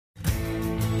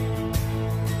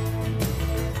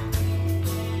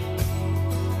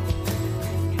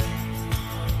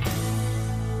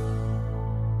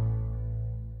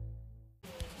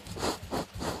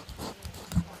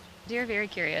They're very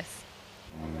curious.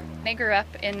 They grew up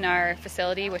in our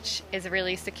facility, which is a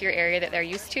really secure area that they're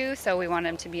used to, so we want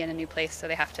them to be in a new place, so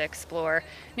they have to explore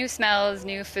new smells,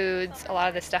 new foods, a lot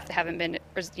of the stuff they haven't been,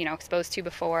 exposed to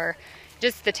before.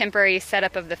 Just the temporary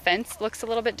setup of the fence looks a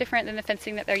little bit different than the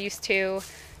fencing that they're used to.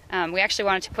 We actually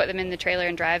wanted to put them in the trailer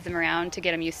and drive them around to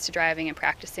get them used to driving and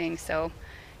practicing, so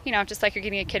just like you're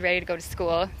getting a kid ready to go to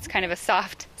school, it's kind of a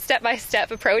soft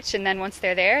step-by-step approach, and then once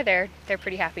they're there, they're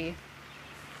pretty happy.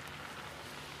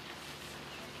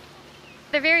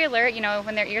 They're very alert,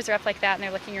 when their ears are up like that and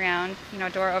they're looking around.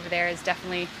 Dora over there is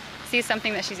definitely sees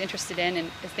something that she's interested in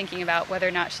and is thinking about whether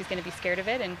or not she's going to be scared of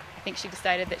it, and I think she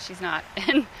decided that she's not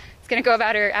and is going to go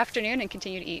about her afternoon and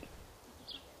continue to eat.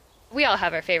 We all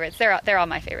have our favorites. They're all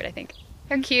my favorite, I think.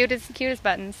 They're cute as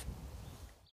buttons.